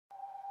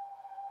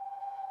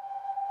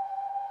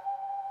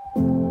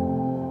Shalom,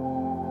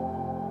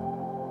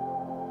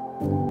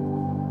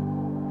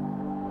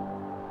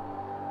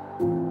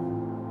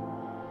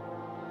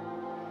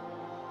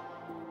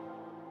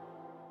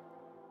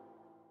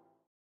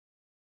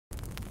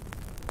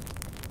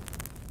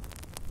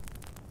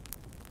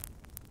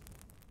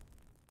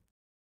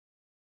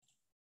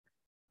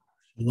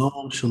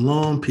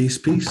 shalom, peace,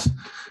 peace.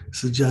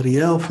 This is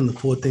Jadiel from the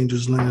Fourth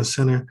Angels Learning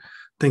Center.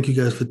 Thank you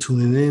guys for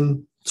tuning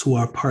in to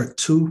our part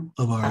 2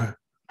 of our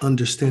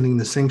Understanding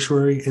the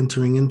Sanctuary,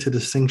 entering into the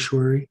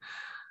sanctuary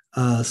 /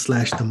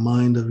 the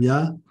mind of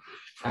Yah.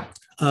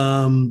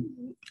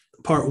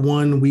 Part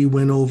 1, we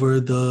went over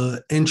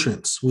the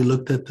entrance. We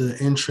looked at the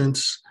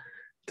entrance,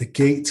 the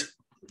gate,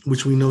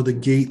 which we know the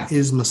gate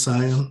is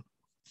Messiah,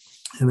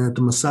 and that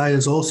the Messiah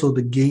is also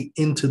the gate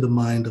into the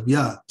mind of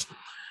Yah.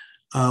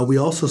 We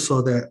also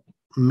saw that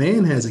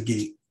man has a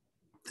gate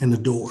and a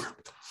door,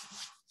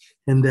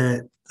 and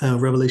that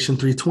Revelation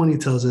 3:20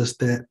 tells us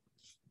that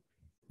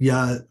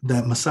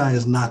that Messiah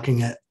is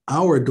knocking at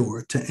our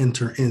door to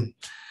enter in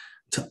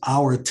to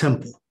our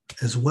temple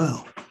as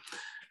well.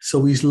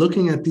 So he's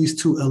looking at these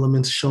two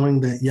elements,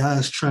 showing that Yah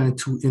is trying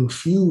to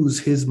infuse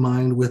his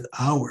mind with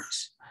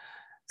ours.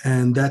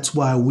 And that's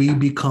why we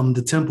become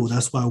the temple.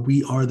 That's why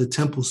we are the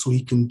temple, so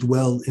he can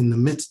dwell in the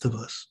midst of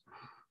us.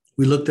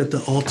 We looked at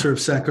the altar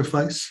of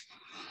sacrifice,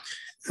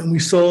 and we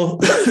saw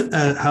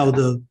how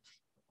the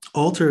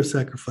altar of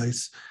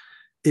sacrifice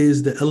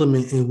is the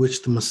element in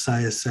which the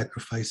Messiah's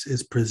sacrifice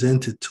is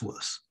presented to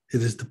us.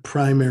 It is the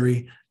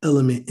primary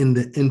element in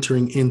the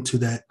entering into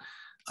that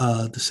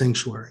the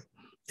sanctuary.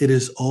 It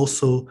is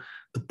also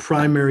the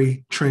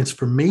primary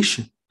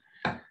transformation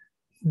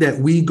that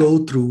we go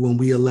through when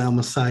we allow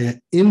Messiah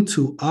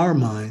into our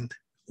mind.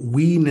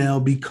 We now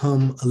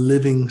become a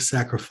living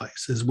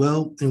sacrifice as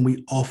well, and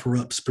we offer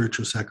up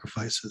spiritual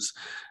sacrifices,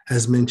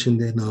 as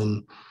mentioned in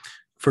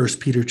 1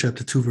 Peter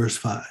chapter 2, verse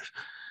 5.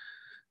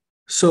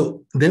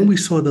 So then we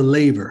saw the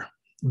laver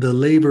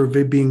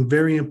being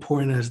very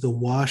important as the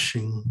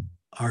washing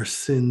our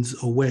sins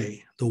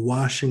away, the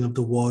washing of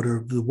the water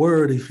of the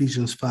word,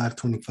 Ephesians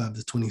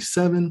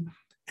 5:25-27,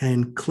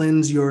 and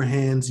cleanse your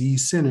hands, ye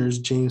sinners,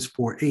 James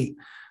 4:8,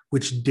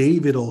 which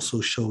David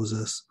also shows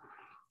us.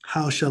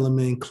 How shall a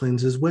man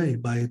cleanse his way?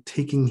 By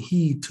taking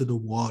heed to the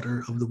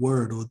water of the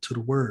word, or to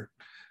the word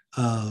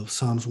of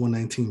Psalms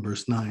 119,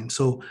 verse 9.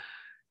 So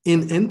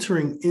in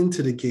entering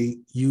into the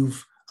gate,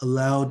 you've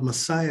allowed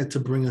Messiah to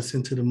bring us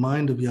into the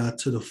mind of Yah,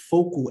 to the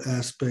focal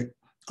aspect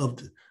of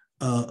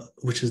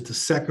which is the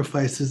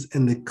sacrifices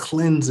and the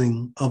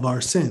cleansing of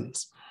our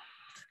sins.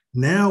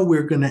 Now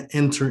we're going to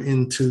enter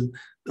into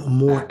a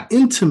more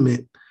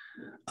intimate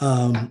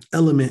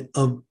element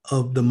of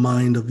the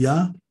mind of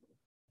Yah.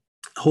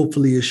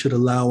 Hopefully it should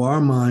allow our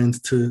minds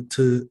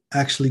to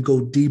actually go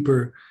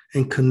deeper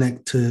and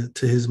connect to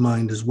his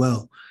mind as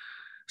well.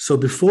 So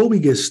before we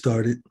get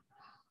started,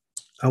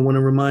 I want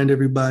to remind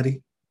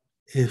everybody,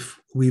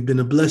 if we've been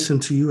a blessing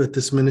to you at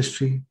this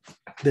ministry,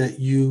 that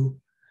you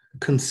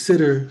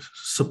consider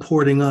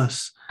supporting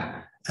us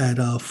at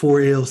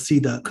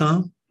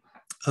 4alc.com.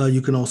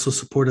 You can also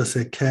support us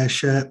at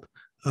Cash App,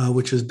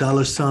 which is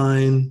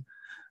 $,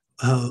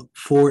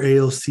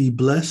 4ALC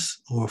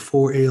Bless, or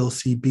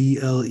 4ALC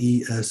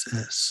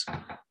BLESS.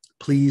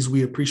 Please,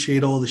 we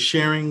appreciate all the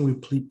sharing. We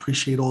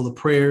appreciate all the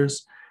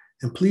prayers.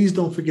 And please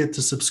don't forget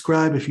to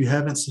subscribe. If you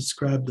haven't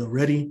subscribed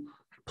already,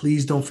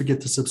 please don't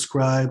forget to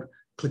subscribe.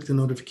 Click the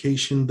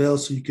notification bell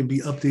so you can be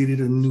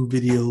updated on new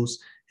videos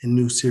and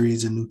new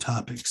series and new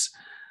topics.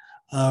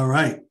 All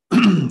right.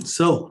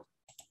 So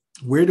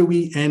where do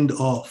we end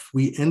off?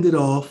 We ended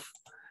off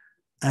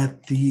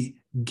at the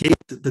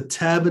gate, the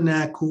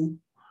tabernacle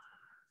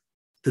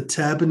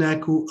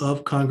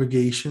of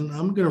congregation.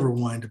 I'm going to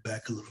rewind it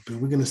back a little bit.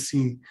 We're going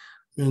to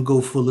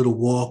go for a little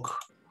walk.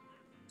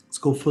 Let's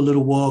go for a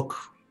little walk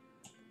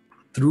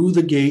through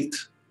the gate,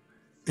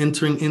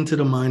 entering into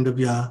the mind of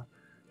Yah.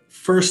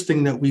 First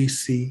thing that we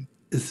see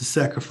is the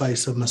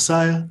sacrifice of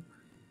Messiah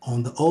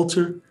on the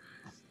altar.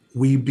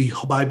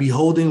 By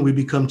beholding, we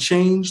become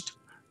changed.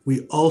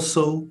 We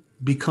also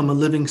become a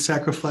living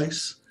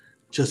sacrifice,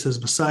 just as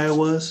Messiah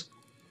was.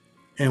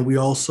 And we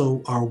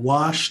also are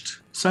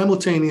washed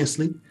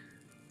simultaneously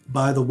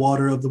by the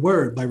water of the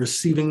word, by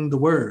receiving the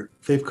word.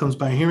 Faith comes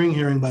by hearing,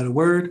 hearing by the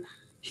word.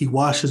 He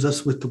washes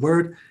us with the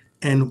word,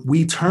 and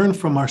we turn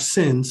from our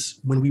sins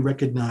when we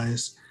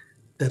recognize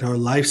that our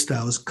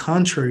lifestyle is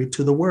contrary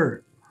to the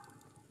word.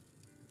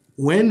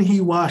 When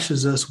he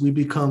washes us, we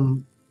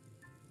become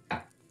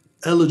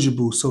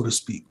eligible, so to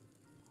speak,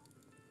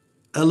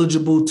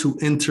 eligible to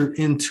enter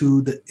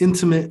into the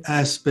intimate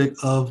aspect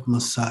of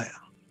Messiah,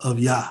 of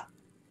Yah.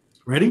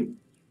 Ready?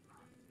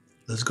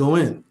 Let's go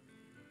in.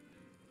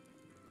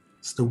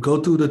 So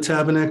go through the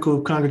tabernacle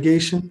of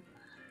congregation,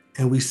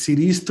 and we see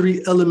these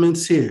three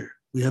elements here.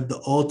 We have the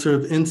altar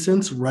of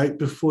incense right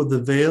before the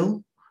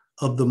veil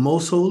of the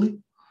most holy.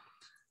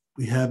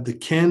 We have the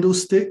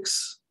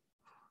candlesticks,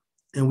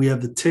 and we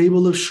have the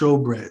table of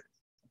showbread.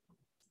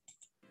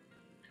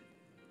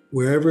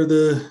 Wherever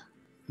the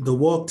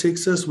walk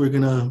takes us, we're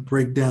going to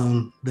break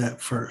down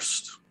that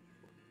first.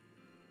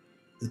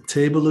 The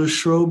table of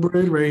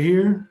showbread right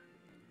here.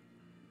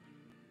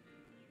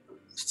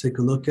 Let's take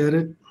a look at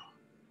it.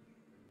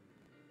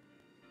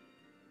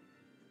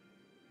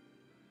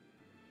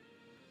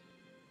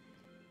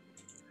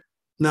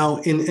 Now,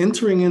 in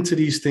entering into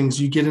these things,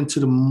 you get into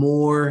the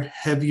more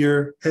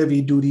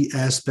heavy duty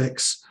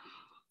aspects.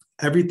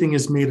 Everything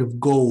is made of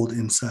gold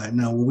inside.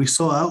 Now, what we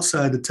saw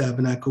outside the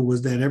tabernacle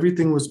was that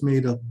everything was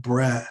made of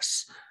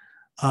brass.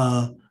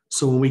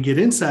 So when we get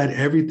inside,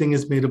 everything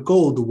is made of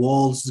gold. The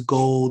walls is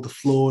gold, the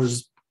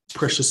floors,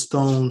 precious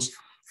stones.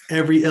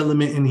 Every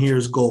element in here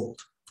is gold,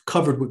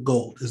 covered with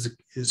gold. Is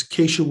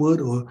acacia wood,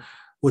 or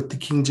what the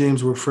King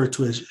James refer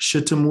to as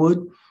shittim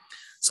wood.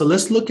 So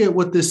let's look at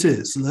what this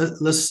is.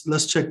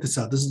 Let's check this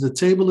out. This is the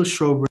table of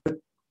showbread.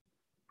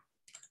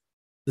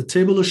 The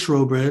table of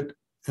showbread.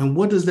 And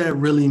what does that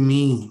really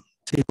mean?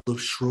 Table of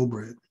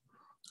showbread,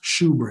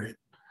 shewbread.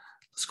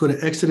 Let's go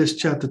to Exodus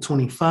chapter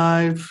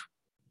 25.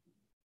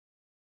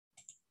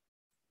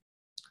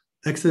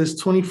 Exodus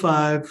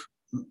 25,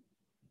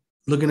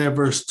 looking at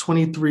verse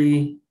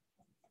 23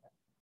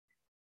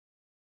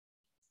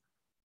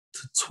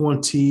 to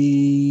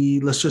 20.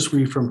 Let's just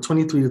read from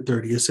 23 to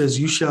 30. It says,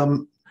 you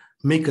shall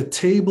make a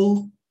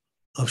table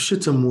of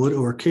shittim wood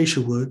or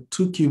acacia wood.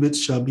 2 cubits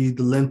shall be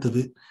the length of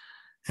it,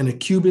 and a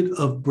cubit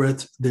of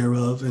breadth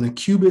thereof, and a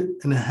cubit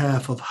and a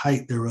half of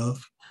height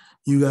thereof.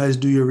 You guys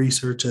do your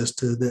research as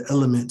to the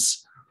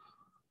elements.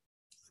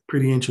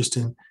 Pretty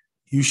interesting.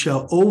 You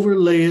shall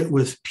overlay it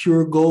with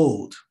pure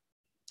gold,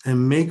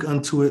 and make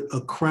unto it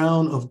a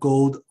crown of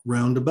gold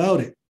round about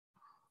it.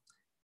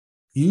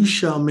 You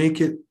shall make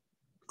it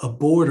a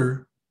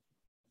border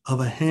of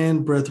a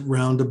handbreadth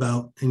round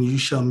about, and you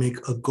shall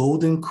make a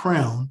golden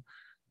crown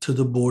to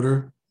the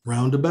border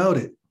round about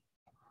it.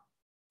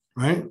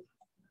 Right?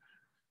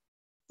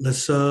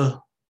 Let's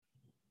go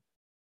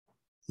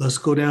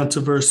down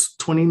to verse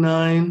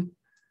 29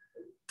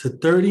 to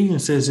 30. It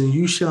says, and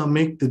you shall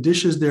make the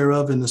dishes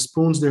thereof, and the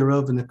spoons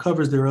thereof, and the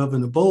covers thereof,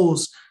 and the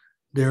bowls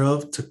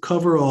thereof, to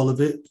cover all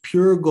of it.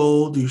 Pure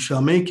gold you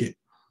shall make it.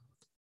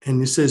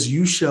 And it says,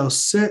 you shall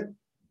set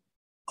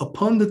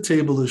upon the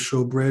table of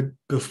showbread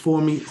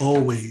before me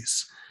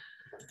always.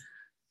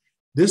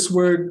 This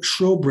word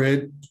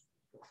showbread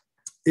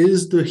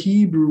is the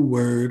Hebrew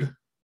word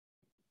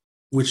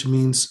which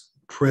means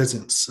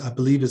presence. I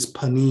believe it's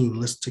panim.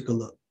 Let's take a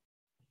look.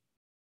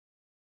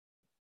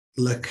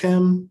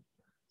 Lechem,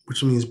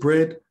 which means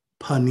bread,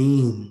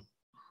 panim.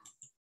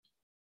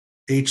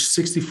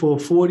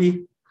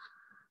 H6440,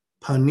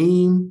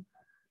 panim,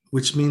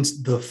 which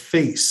means the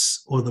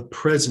face or the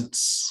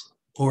presence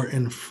or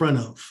in front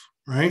of,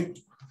 right?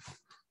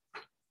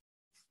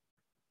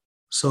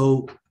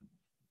 So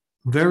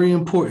very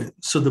important.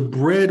 So the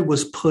bread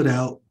was put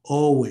out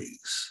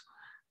always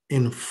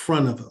in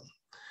front of him.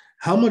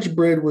 How much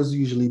bread was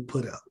usually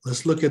put out?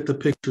 Let's look at the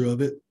picture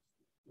of it.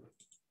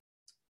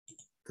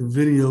 The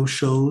video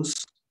shows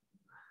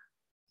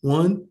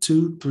 1,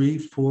 2, 3,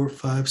 4,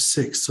 5,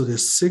 6. So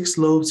there's 6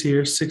 loaves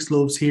here, 6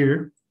 loaves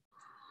here.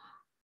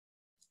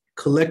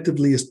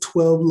 Collectively is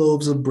 12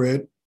 loaves of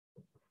bread.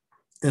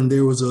 And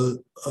there was a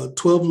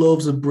 12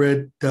 loaves of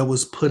bread that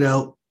was put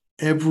out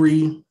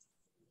every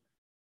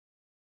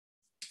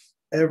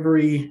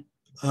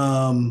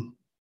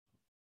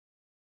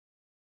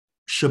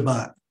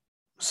Shabbat.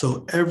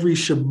 So every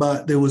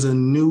Shabbat, there was a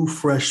new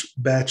fresh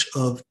batch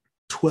of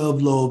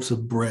 12 loaves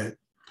of bread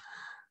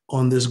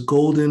on this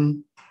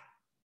golden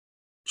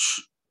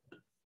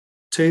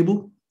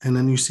table. And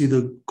then you see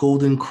the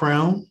golden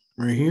crown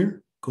right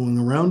here going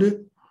around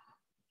it.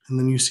 And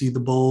then you see the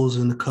bowls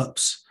and the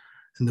cups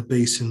and the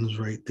basins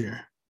right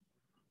there.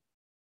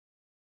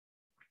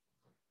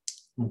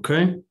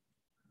 Okay.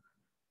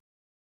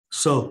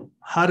 So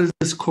how does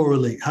this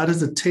correlate? How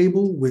does a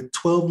table with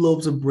 12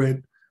 loaves of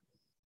bread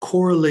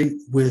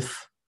correlate with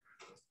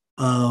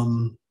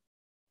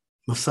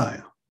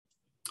Messiah?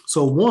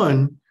 So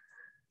one,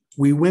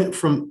 we went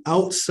from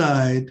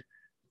outside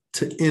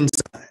to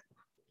inside.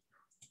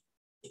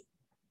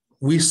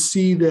 We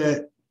see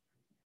that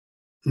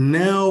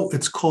now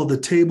it's called the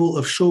table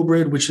of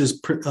showbread, which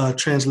is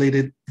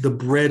translated the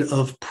bread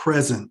of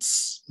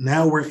presence.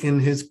 Now we're in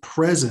his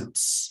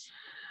presence.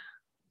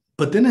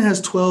 But then it has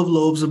 12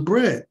 loaves of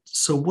bread.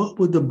 So what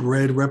would the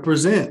bread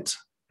represent?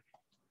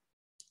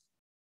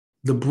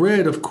 The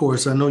bread, of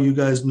course, I know you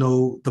guys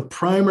know the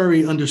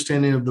primary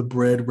understanding of the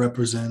bread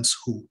represents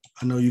who?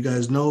 I know you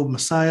guys know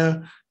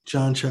Messiah,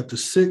 John chapter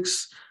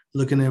 6,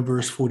 looking at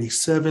verse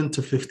 47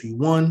 to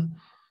 51.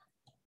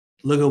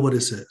 Look at what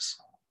it says.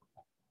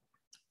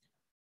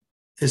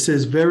 It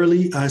says,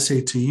 verily, I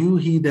say to you,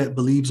 he that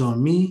believes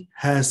on me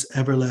has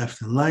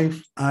everlasting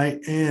life. I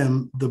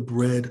am the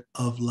bread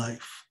of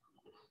life.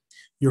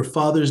 Your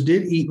fathers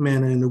did eat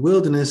manna in the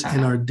wilderness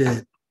and are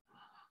dead.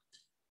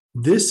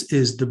 This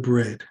is the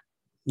bread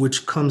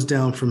which comes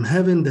down from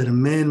heaven, that a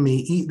man may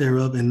eat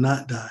thereof and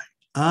not die.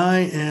 I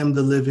am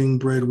the living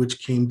bread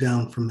which came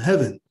down from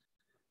heaven.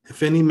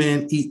 If any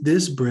man eat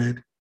this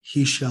bread,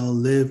 he shall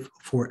live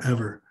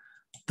forever.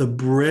 The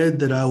bread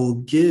that I will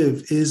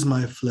give is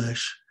my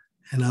flesh,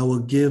 and I will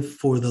give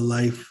for the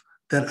life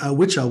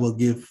which I will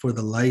give for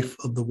the life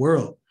of the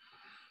world.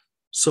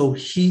 So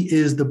he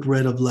is the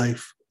bread of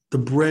life. The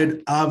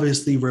bread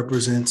obviously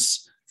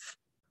represents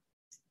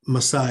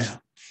Messiah.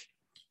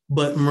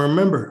 But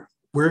remember,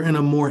 we're in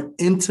a more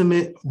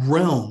intimate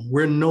realm.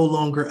 We're no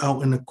longer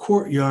out in the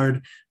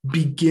courtyard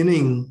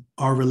beginning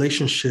our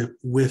relationship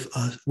with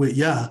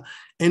Yah,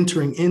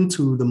 entering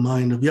into the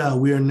mind of Yah.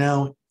 We are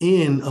now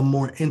in a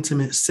more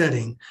intimate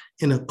setting,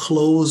 in a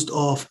closed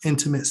off,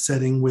 intimate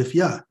setting with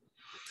Yah.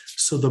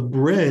 So the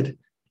bread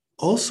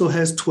also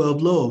has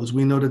 12 loaves.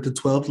 We know that the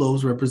 12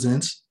 loaves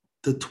represents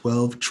the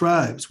 12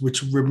 tribes,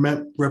 which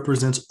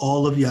represents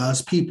all of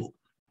Yah's people.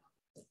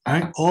 All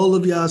right? All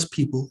of Yah's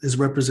people is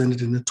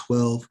represented in the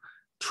 12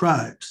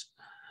 tribes.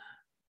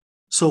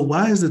 So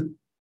why is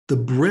the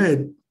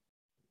bread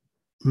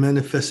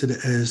manifested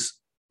as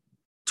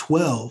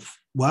 12?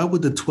 Why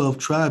would the 12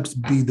 tribes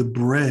be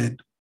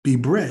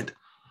bread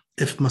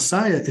if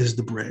Messiah is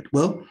the bread?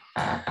 Well,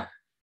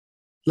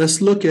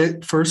 let's look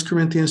at 1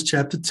 Corinthians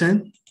chapter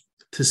 10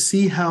 to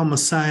see how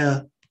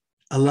Messiah,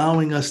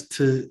 allowing us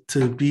to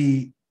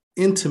be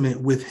intimate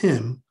with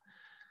him,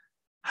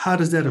 how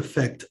does that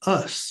affect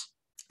us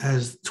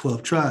as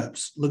 12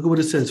 tribes? Look at what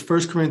it says.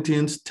 1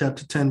 Corinthians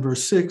chapter 10,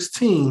 verse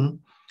 16,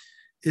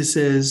 it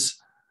says,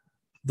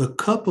 the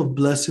cup of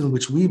blessing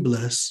which we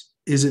bless,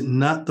 is it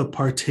not the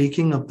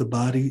partaking of the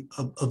body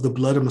of the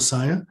blood of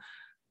Messiah?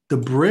 The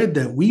bread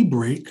that we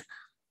break,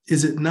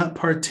 is it not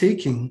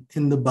partaking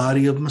in the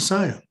body of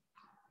Messiah?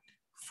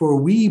 For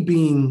we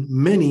being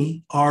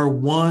many are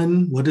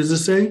one, what does it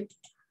say?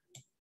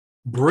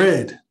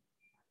 Bread.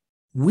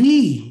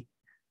 We,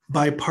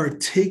 by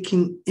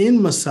partaking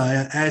in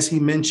Messiah, as he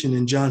mentioned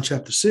in John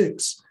chapter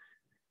 6,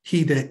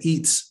 he that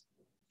eats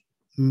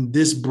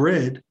this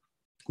bread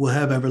will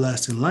have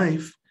everlasting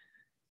life.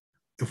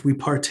 If we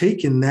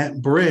partake in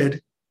that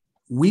bread,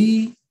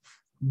 we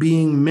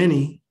being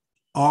many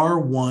are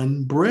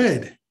one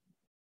bread.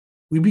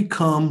 We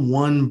become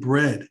one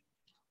bread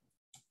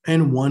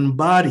and one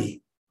body.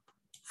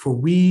 For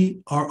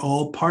we are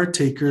all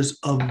partakers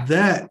of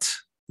that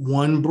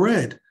one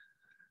bread.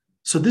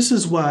 So this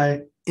is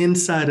why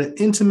inside an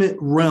intimate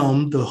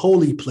realm, the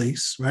holy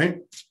place, right?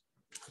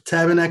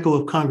 Tabernacle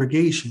of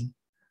congregation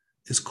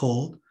is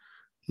called.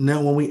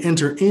 Now, when we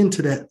enter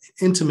into that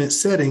intimate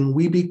setting,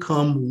 we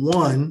become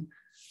one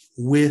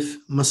with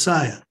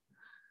Messiah.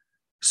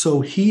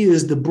 So he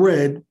is the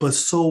bread, but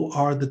so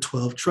are the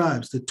 12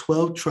 tribes. The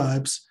 12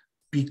 tribes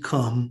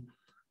become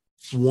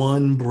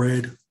one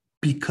bread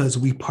because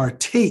we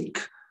partake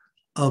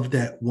of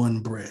that one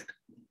bread.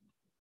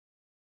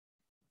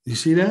 You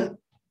see that?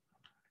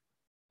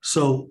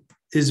 So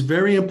it's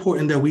very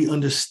important that we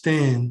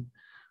understand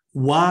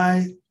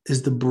why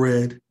is the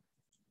bread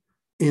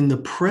in the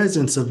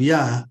presence of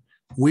Yah.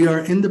 We are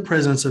in the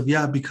presence of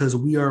Yah because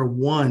we are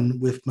one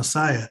with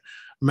Messiah.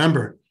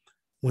 Remember,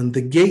 when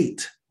the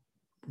gate,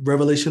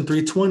 Revelation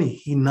 3:20,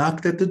 he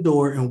knocked at the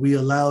door and we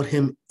allowed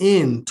him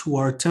into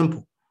our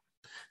temple.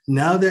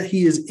 Now that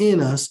he is in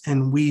us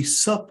and we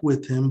sup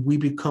with him, we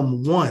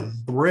become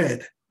one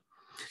bread.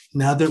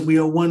 Now that we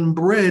are one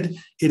bread,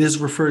 it is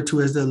referred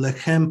to as the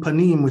lechem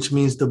panim, which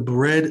means the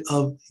bread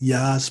of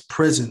Yah's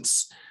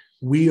presence.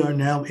 We are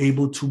now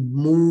able to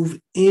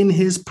move in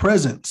his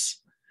presence.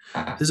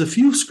 There's a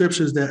few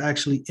scriptures that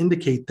actually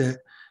indicate that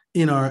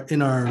in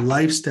our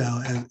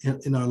lifestyle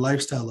and in our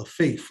lifestyle of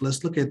faith.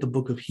 Let's look at the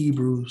book of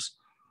Hebrews.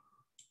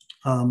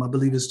 I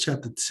believe it's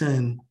chapter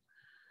 10.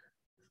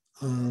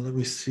 Let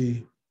me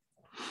see.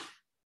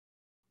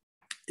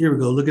 Here we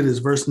go. Look at this,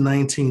 verse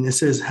 19. It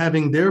says,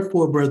 having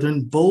therefore,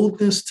 brethren,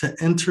 boldness to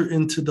enter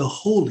into the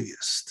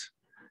holiest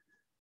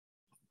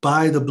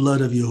by the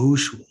blood of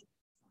Yahushua.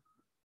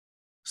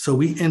 So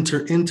we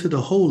enter into the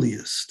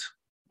holiest.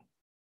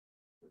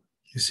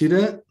 You see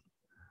that?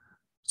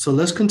 So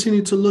let's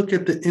continue to look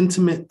at the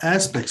intimate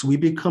aspects. We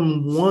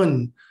become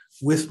one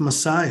with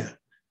Messiah.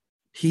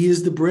 He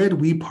is the bread.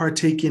 We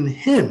partake in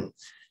him.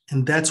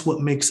 And that's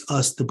what makes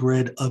us the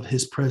bread of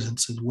his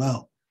presence as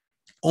well.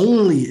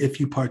 Only if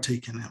you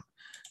partake in him.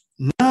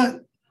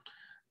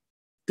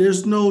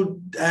 There's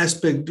no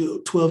aspect,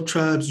 12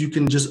 tribes, you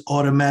can just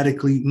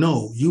automatically,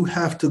 no, you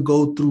have to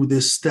go through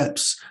these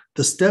steps.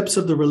 The steps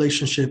of the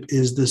relationship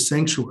is the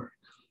sanctuary.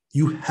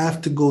 You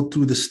have to go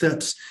through the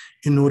steps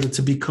in order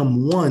to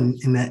become one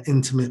in that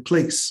intimate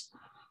place.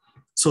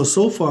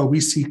 So far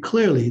we see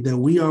clearly that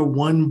we are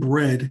one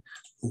bread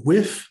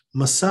with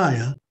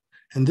Messiah.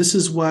 And this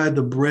is why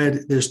the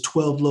bread, there's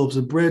 12 loaves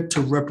of bread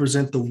to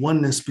represent the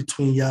oneness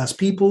between Yah's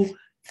people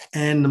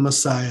and the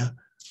Messiah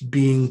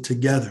being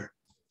together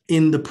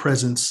in the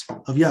presence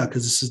of Yah,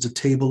 because this is the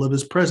table of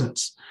his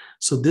presence.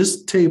 So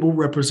this table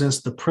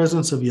represents the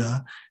presence of Yah,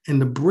 and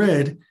the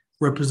bread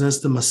represents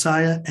the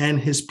Messiah and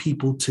his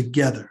people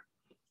together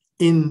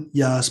in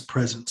Yah's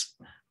presence.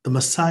 The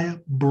Messiah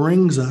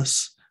brings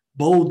us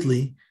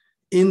boldly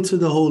into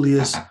the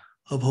holiest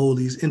of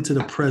holies, into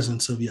the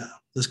presence of Yah.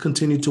 Let's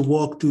continue to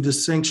walk through the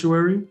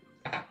sanctuary.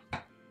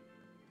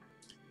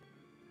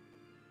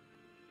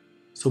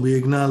 So we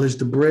acknowledge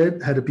the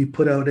bread had to be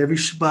put out every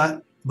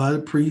Shabbat by the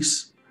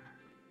priests.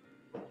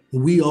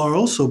 We are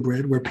also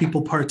bread, where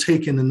people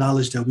partake in the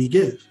knowledge that we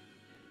give.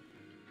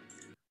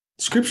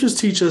 Scriptures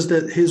teach us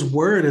that his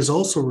word is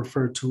also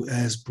referred to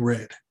as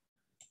bread.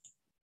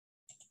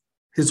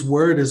 His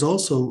word is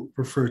also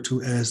referred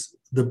to as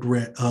the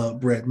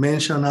bread. Man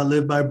shall not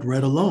live by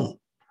bread alone.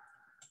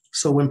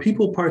 So when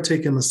people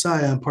partake in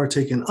Messiah and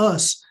partake in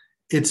us,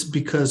 it's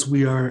because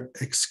we are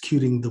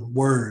executing the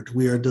word.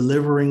 We are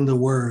delivering the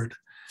word,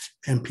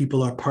 and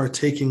people are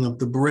partaking of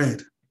the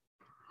bread.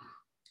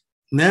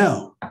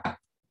 Now,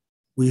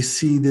 we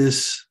see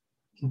this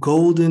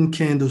golden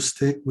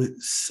candlestick with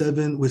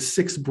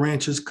 6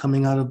 branches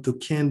coming out of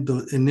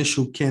the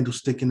initial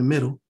candlestick in the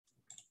middle.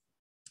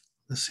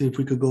 Let's see if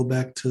we could go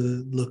back to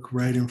look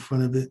right in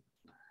front of it.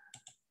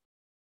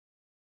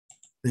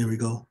 There we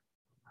go.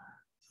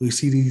 We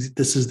see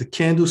this is the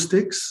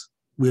candlesticks.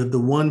 We have the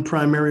one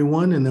primary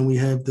one, and then we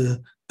have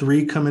the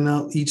 3 coming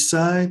out each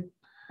side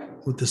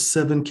with the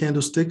 7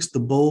 candlesticks, the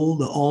bowl,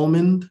 the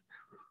almond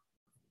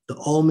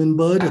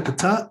bud at the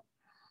top.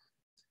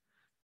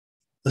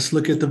 Let's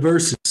look at the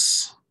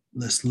verses.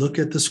 Let's look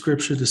at the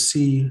scripture to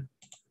see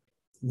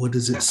what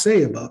does it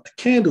say about the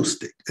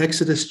candlestick.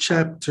 Exodus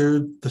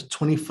chapter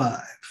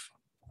 25.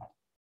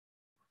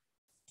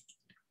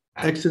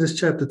 Exodus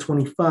chapter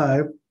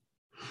 25.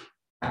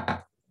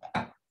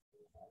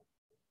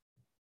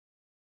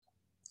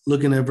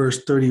 Looking at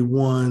verse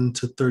 31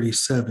 to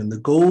 37, the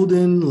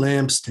golden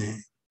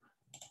lampstand.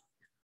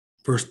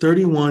 Verse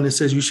 31, it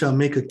says, you shall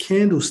make a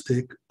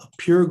candlestick of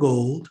pure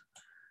gold,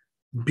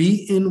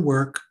 beaten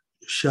work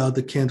shall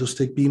the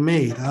candlestick be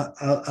made.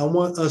 I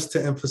want us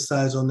to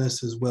emphasize on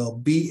this as well.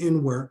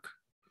 Beaten work,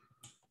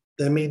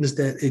 that means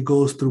that it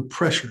goes through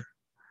pressure.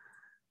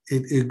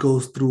 It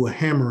goes through a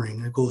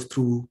hammering. It goes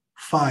through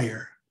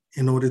fire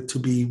in order to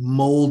be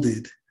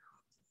molded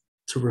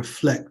to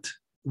reflect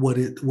what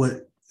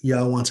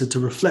Yah wants it to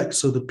reflect.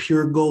 So the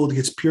pure gold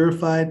gets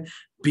purified,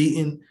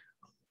 beaten.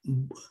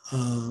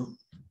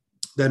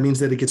 That means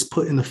that it gets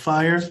put in the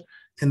fire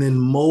and then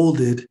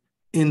molded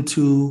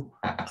into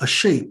a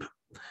shape.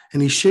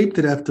 And he shaped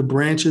it after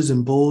branches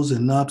and bowls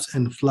and knops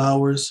and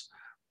flowers,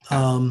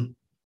 of an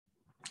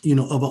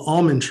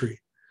almond tree.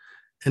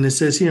 And it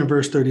says here in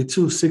verse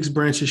 32, 6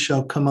 branches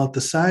shall come out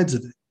the sides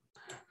of it.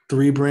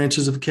 3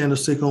 branches of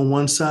candlestick on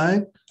one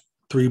side,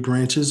 3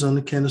 branches on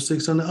the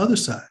candlesticks on the other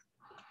side.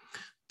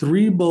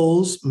 3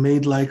 bowls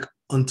made like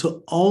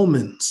unto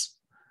almonds,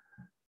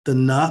 the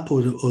knop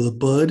or the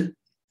bud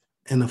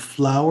and a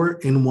flower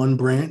in one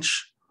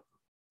branch,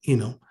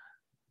 And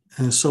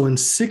so in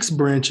 6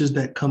 branches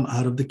that come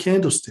out of the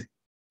candlestick.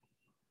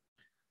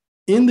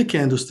 In the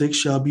candlestick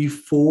shall be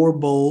 4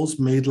 bowls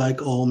made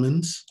like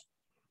almonds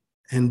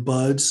and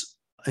buds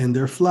and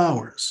their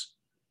flowers.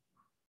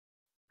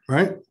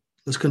 Right?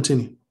 Let's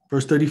continue.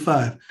 Verse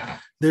 35.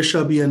 There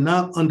shall be a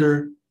knot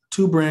under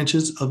 2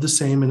 branches of the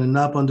same, and a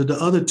knot under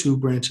the other 2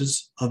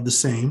 branches of the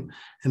same,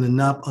 and a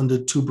knot under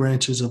 2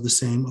 branches of the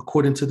same,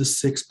 according to the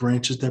 6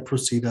 branches that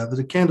proceed out of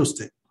the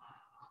candlestick.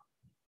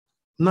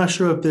 I'm not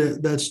sure if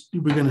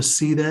we're going to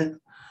see that,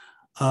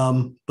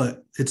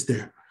 but it's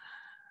there.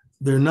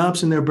 Their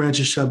knops and their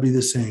branches shall be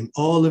the same.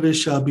 All of it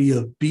shall be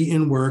of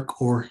beaten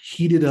work or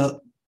heated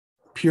up,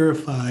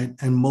 purified,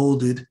 and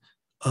molded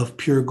of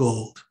pure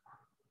gold.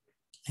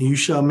 And you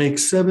shall make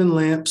 7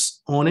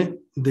 lamps on it.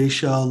 They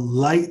shall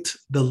light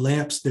the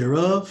lamps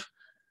thereof,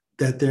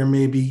 that there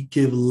may be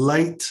give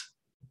light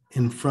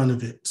in front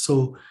of it.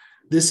 So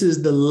this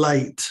is the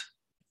light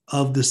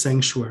of the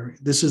sanctuary.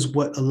 This is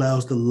what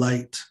allows the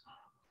light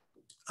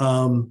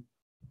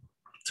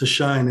to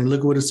shine. And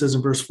look what it says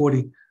in verse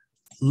 40.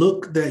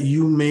 Look that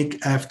you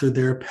make after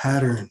their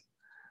pattern,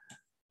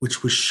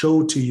 which was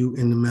showed to you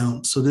in the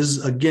mount. So this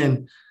is,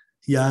 again,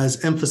 Yah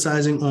is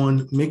emphasizing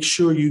on make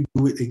sure you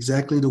do it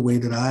exactly the way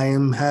that I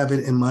have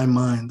it in my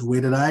mind. The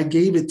way that I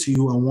gave it to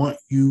you, I want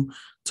you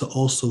to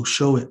also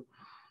show it.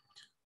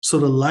 So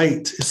the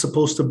light is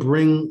supposed to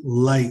bring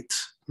light.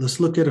 Let's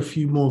look at a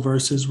few more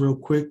verses real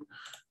quick.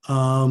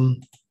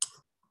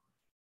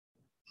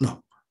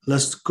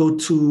 Let's go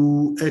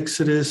to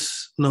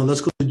Exodus. No,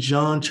 let's go to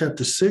John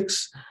chapter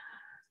 6.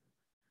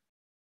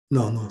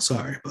 No,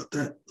 sorry about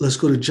that. Let's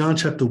go to John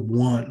chapter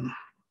 1.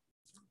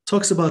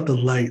 Talks about the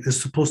light.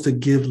 It's supposed to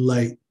give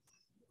light.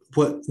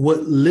 What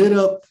lit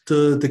up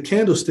the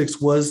candlesticks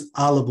was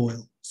olive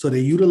oil. So they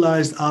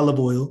utilized olive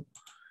oil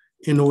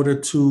in order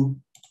to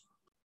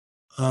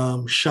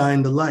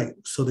shine the light.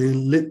 So they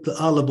lit the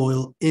olive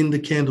oil in the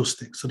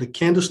candlestick. So the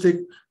candlestick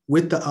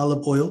with the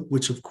olive oil,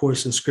 which of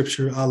course in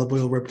scripture, olive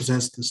oil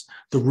represents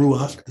the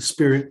Ruach, the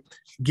spirit,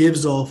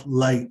 gives off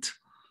light.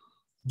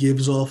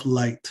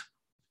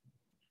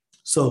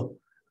 So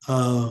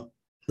the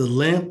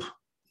lamp,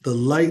 the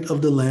light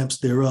of the lamps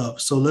thereof.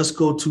 So let's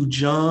go to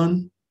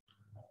John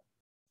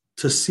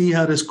to see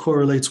how this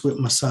correlates with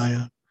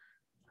Messiah.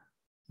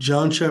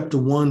 John chapter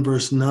 1,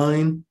 verse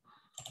 9.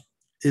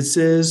 It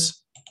says,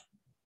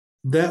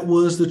 that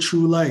was the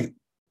true light,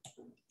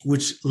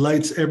 which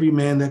lights every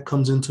man that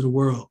comes into the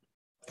world.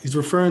 He's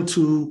referring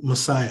to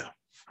Messiah.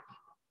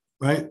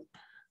 right? It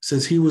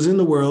says he was in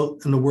the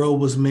world and the world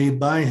was made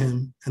by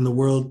him and the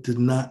world did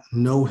not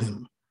know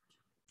him.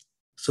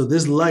 So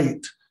this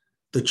light,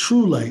 the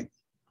true light,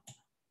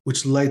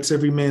 which lights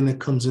every man that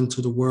comes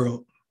into the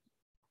world,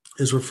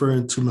 is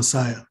referring to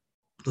Messiah.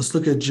 Let's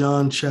look at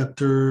John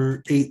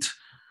chapter 8.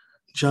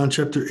 John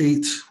chapter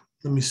 8,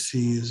 let me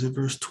see, is it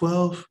verse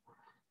 12?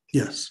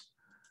 Yes.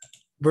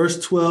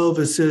 Verse 12,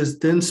 it says,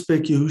 then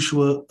spake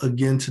Yahushua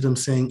again to them,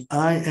 saying,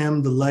 I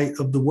am the light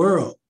of the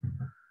world.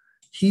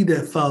 He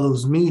that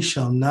follows me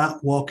shall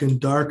not walk in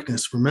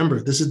darkness.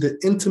 Remember, this is the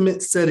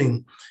intimate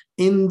setting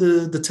in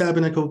the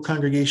tabernacle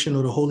congregation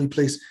or the holy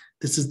place.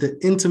 This is the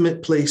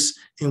intimate place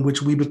in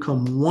which we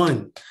become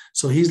one.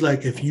 So he's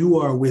like, if you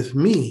are with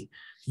me,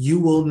 you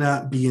will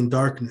not be in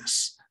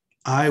darkness.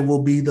 I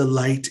will be the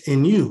light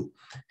in you.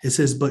 It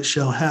says, but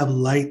shall have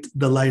light,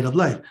 the light of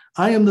life.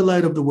 I am the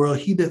light of the world.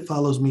 He that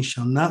follows me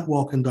shall not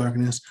walk in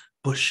darkness,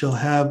 but shall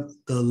have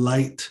the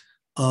light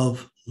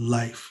of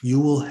life.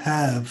 You will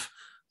have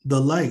the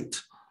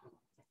light.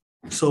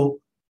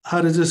 So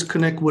how does this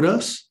connect with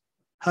us?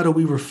 How do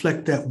we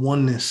reflect that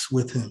oneness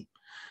with him?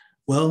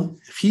 Well,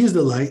 if he is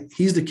the light,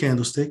 he's the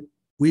candlestick,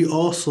 we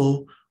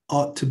also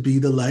ought to be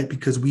the light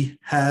because we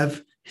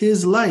have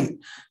his light.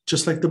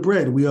 Just like the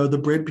bread, we are the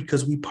bread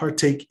because we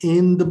partake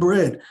in the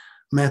bread.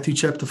 Matthew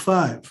chapter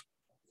 5,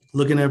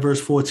 looking at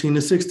verse 14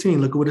 to 16,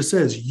 look at what it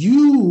says.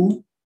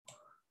 You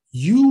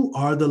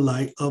are the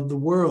light of the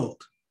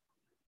world.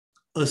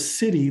 A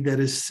city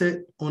that is set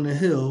on a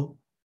hill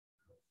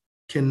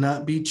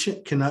cannot be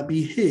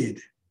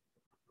hid.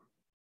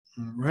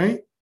 All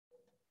right?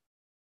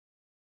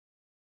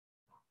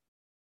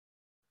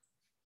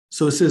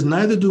 So it says,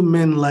 neither do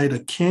men light a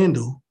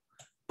candle,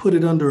 put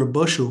it under a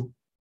bushel,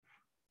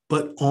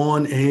 but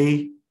on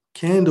a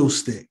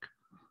candlestick,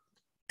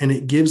 and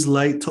it gives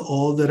light to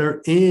all that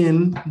are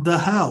in the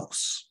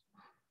house.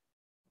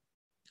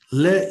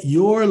 Let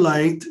your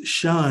light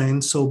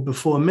shine so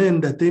before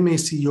men that they may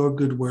see your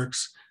good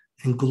works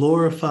and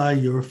glorify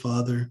your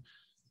Father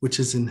which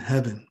is in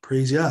heaven.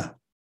 Praise Yah.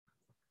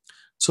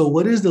 So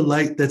what is the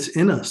light that's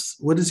in us?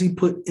 What does he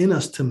put in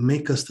us to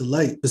make us the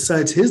light?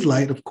 Besides his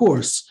light, of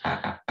course.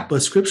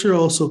 But scripture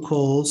also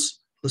calls,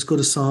 let's go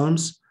to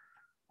Psalms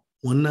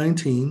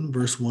 119,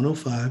 verse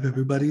 105.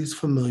 Everybody's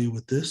familiar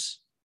with this.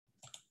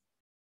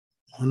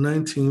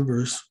 119,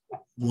 verse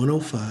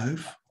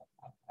 105.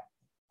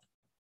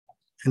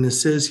 And it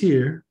says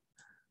here,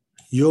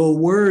 your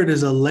word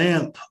is a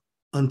lamp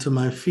unto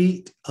my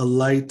feet, a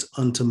light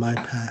unto my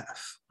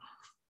path.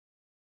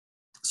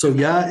 So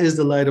Yah is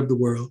the light of the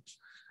world.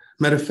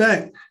 Matter of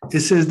fact,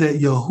 it says that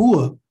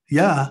YAHUAH,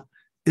 Yah,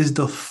 is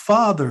the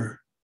father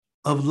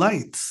of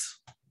lights.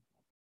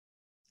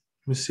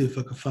 Let me see if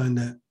I can find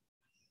that.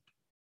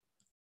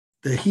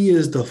 That he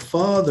is the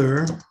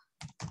father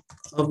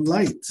of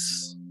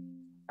lights.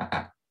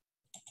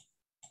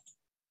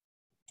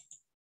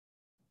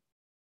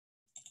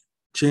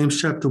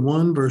 James chapter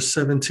 1, verse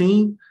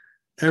 17.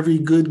 Every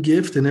good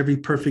gift and every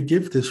perfect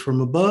gift is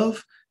from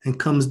above and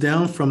comes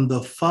down from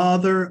the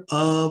Father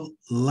of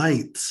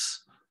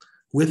lights,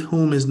 with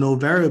whom is no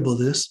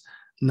variableness,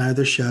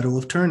 neither shadow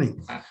of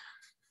turning.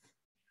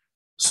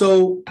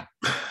 So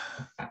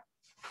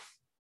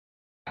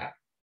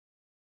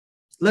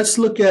let's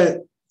look at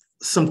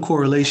some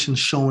correlations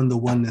showing the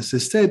oneness.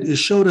 It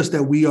showed us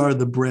that we are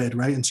the bread,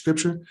 right? In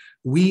scripture,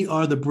 we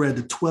are the bread,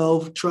 the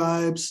 12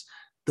 tribes,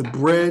 the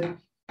bread.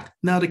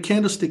 Now the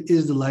candlestick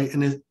is the light,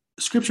 and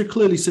scripture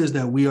clearly says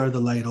that we are the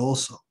light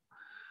also.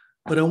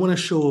 But I want to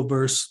show a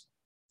verse.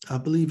 I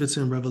believe it's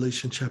in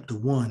Revelation chapter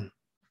 1.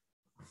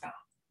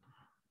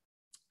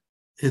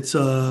 It's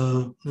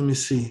let me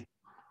see.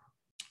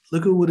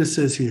 Look at what it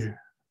says here.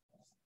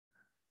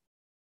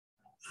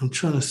 I'm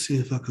trying to see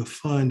if I could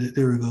find it.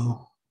 There we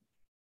go.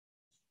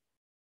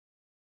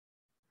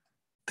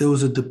 There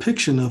was a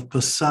depiction of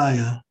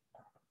Messiah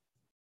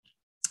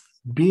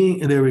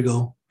being, and there we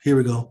go. Here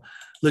we go.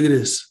 Look at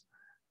this.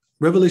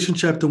 Revelation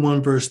chapter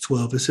 1, verse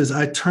 12. It says,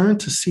 I turned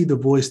to see the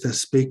voice that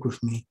spake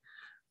with me.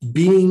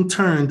 Being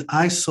turned,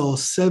 I saw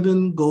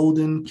 7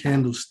 golden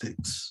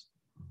candlesticks.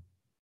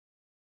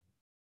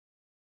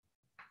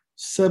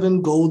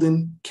 7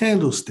 golden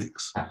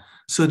candlesticks.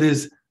 So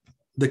there's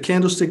the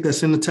candlestick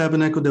that's in the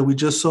tabernacle that we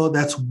just saw.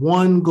 That's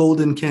 1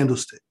 golden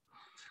candlestick.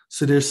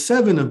 So there's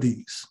 7 of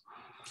these.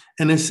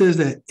 And it says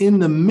that in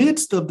the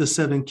midst of the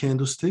 7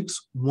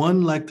 candlesticks,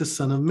 one like the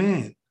Son of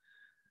Man.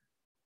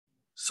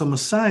 So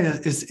Messiah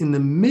is in the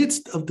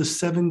midst of the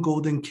 7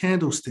 golden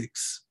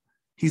candlesticks.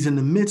 He's in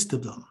the midst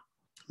of them.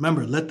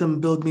 Remember, let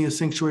them build me a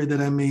sanctuary that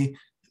I may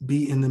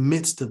be in the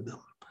midst of them.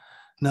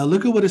 Now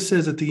look at what it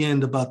says at the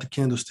end about the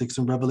candlesticks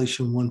in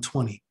Revelation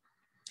 1:20.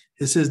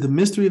 It says, the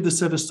mystery of the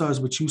 7 stars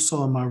which you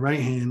saw in my right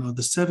hand are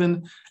the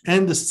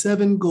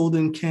 7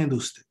 golden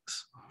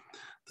candlesticks.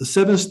 The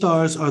 7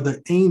 stars are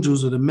the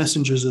angels or the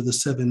messengers of the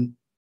 7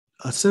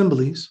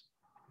 assemblies.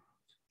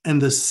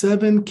 And the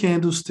 7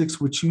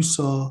 candlesticks which you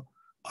saw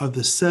are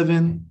the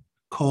 7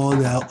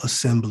 called out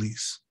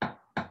assemblies.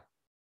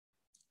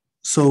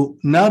 So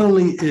not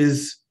only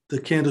is the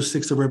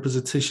candlestick's a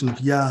representation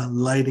of Yah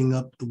lighting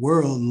up the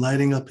world,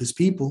 lighting up his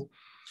people.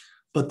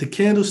 But the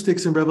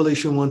candlesticks in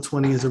Revelation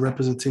 1:20 is a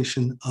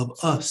representation of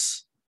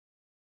us,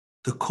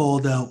 the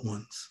called out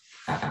ones.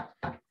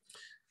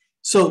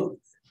 So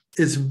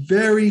it's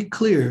very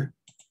clear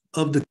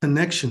of the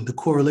connection, the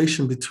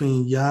correlation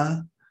between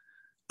Yah,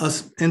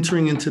 us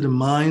entering into the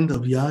mind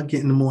of Yah,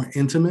 getting more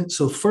intimate.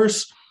 So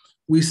first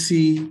we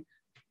see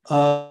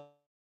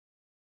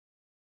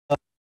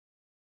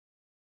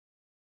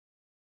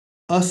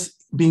us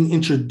being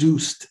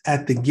introduced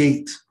at the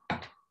gate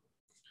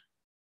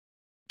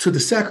to the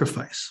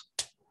sacrifice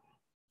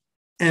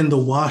and the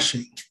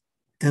washing.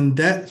 And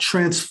that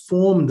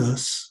transformed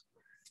us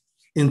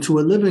into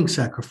a living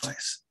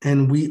sacrifice.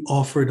 And we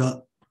offered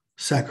up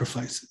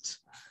sacrifices.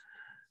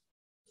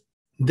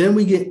 Then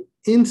we get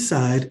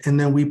inside and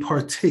then we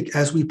partake.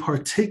 As we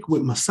partake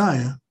with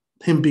Messiah,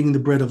 him being the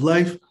bread of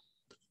life,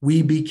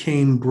 we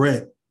became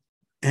bread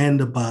and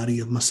the body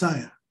of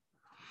Messiah.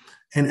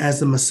 And as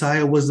the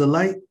Messiah was the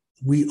light,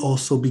 we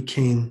also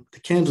became the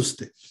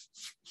candlestick.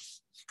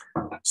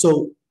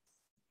 So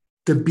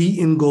the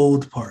beaten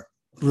gold part,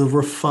 the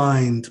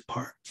refined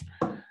part.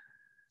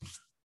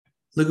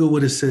 Look at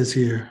what it says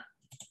here.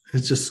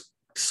 It's just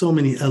so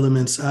many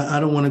elements. I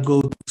don't want to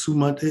go too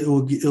much.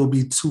 It'll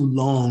be too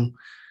long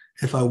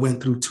if I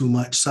went through too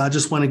much. So I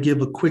just want to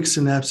give a quick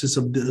synopsis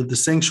of the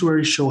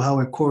sanctuary, show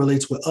how it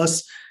correlates with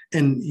us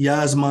and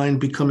Yah's mind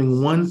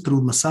becoming one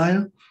through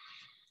Messiah.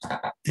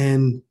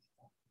 And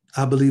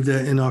I believe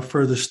that in our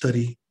further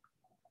study,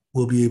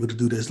 we'll be able to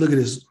do this. Look at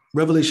this,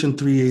 Revelation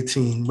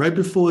 3:18,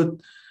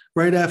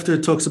 right after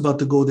it talks about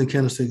the golden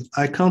candlestick.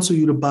 I counsel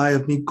you to buy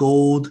of me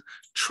gold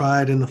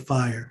tried in the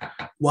fire.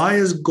 Why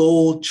is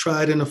gold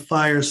tried in the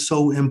fire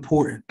so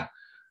important?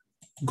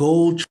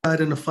 Gold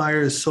tried in the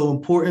fire is so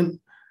important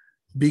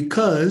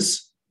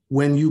because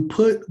when you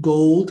put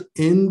gold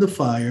in the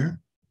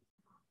fire,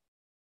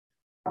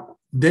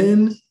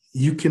 then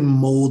you can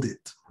mold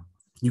it.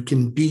 You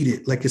can beat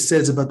it, like it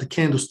says about the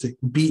candlestick,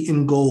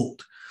 beaten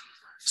gold.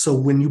 So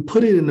when you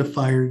put it in the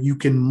fire, you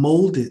can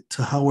mold it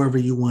to however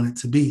you want it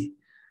to be.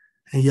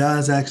 And Yah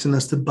is asking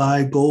us to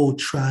buy gold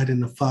tried in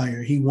the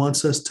fire. He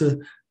wants us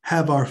to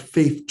have our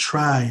faith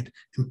tried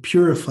and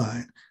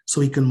purified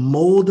so he can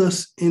mold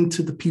us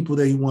into the people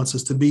that he wants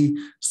us to be,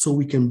 so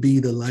we can be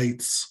the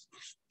lights.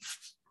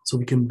 So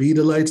we can be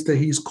the lights that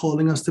he's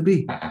calling us to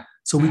be,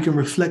 so we can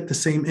reflect the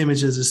same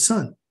image as his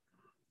son.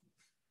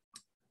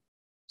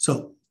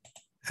 So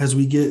as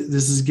we get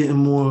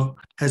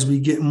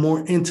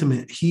more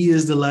intimate, he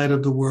is the light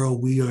of the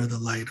world. We are the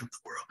light of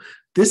the world.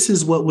 This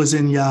is what was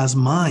in Yah's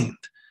mind.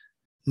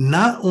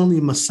 Not only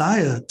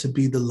Messiah to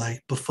be the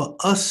light, but for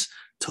us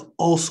to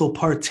also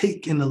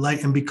partake in the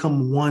light and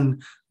become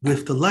one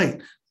with the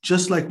light,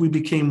 just like we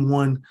became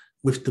one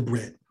with the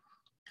bread.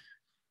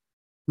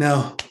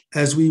 Now,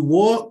 as we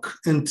walk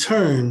and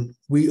turn,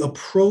 we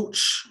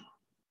approach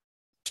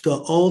the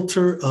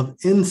altar of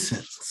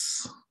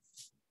incense.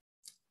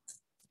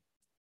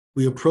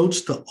 We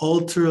approach the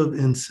altar of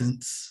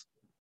incense,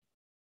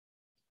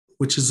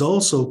 which is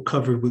also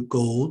covered with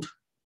gold.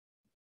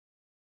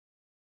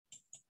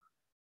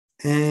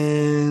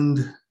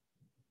 And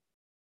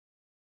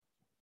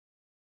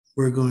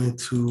we're going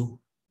to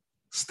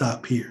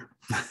stop here.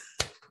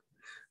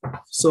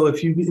 So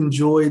if you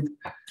enjoyed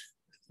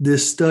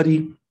this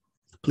study,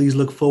 please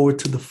look forward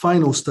to the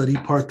final study,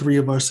 part 3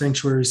 of our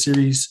sanctuary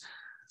series,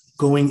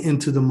 going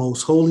into the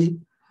most holy.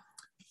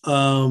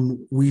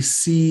 We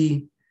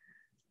see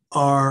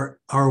our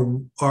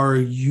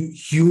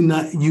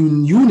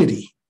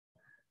unity,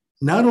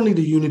 not only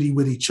the unity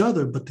with each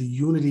other, but the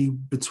unity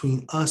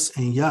between us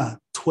and Yah.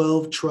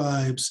 12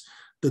 tribes,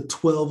 the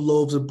 12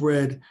 loaves of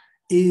bread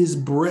is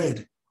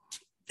bread.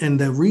 And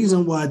the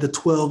reason why the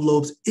 12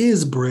 loaves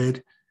is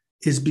bread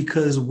is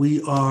because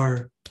we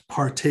are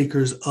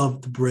partakers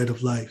of the bread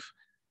of life.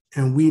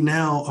 And we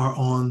now are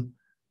on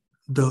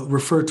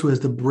referred to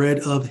as the bread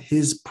of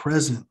his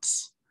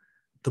presence,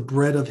 the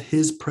bread of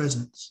his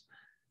presence.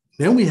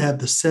 Then we have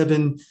the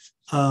 7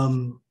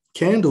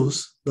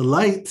 candles, the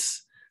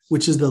lights,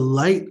 which is the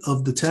light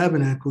of the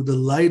tabernacle, the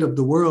light of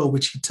the world,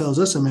 which he tells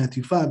us in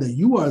Matthew 5 that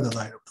you are the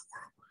light of the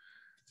world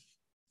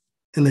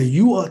and that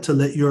you ought to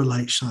let your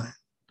light shine.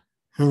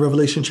 In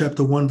Revelation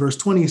chapter 1, verse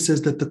 20, it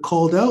says that the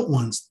called out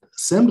ones,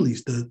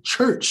 assemblies, the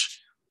church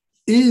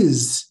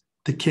is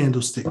the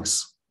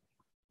candlesticks,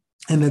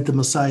 and that the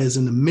Messiah is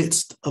in the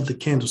midst of the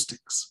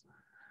candlesticks.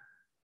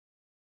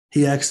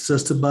 He asks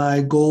us to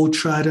buy gold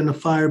tried in the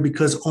fire,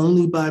 because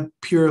only by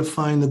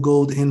purifying the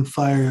gold in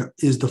fire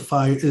is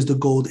the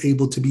gold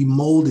able to be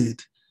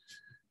molded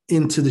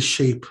into the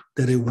shape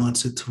that it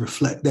wants it to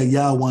reflect, that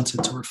Yah wants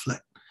it to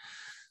reflect.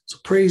 So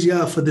praise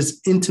Yah for this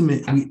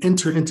intimate, we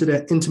enter into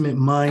that intimate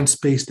mind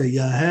space that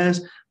Yah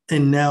has,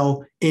 and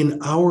now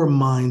in our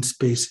mind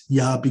space,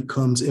 Yah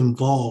becomes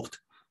involved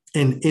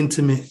and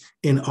intimate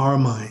in our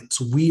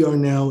minds. We are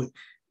now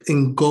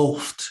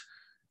engulfed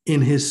in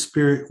his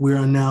spirit. We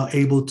are now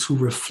able to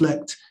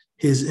reflect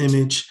his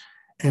image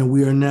and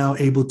we are now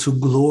able to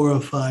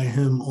glorify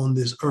him on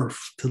this earth,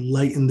 to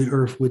lighten the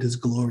earth with his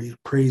glory.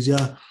 Praise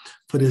Yah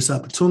for this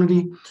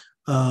opportunity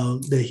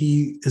that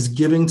he is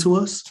giving to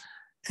us.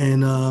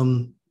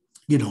 And,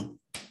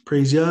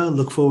 praise Yah.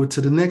 Look forward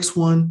to the next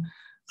one.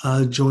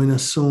 Join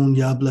us soon.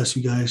 Yah bless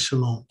you guys.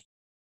 Shalom.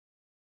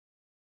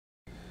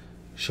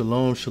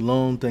 Shalom,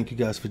 shalom. Thank you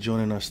guys for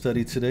joining our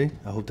study today.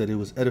 I hope that it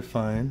was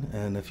edifying.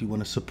 And if you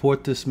want to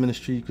support this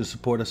ministry, you can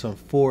support us on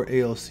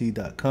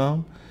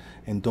 4alc.com.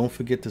 And don't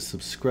forget to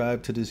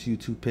subscribe to this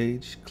YouTube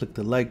page. Click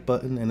the like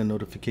button and the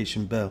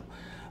notification bell.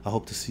 I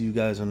hope to see you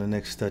guys on the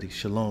next study.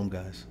 Shalom,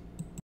 guys.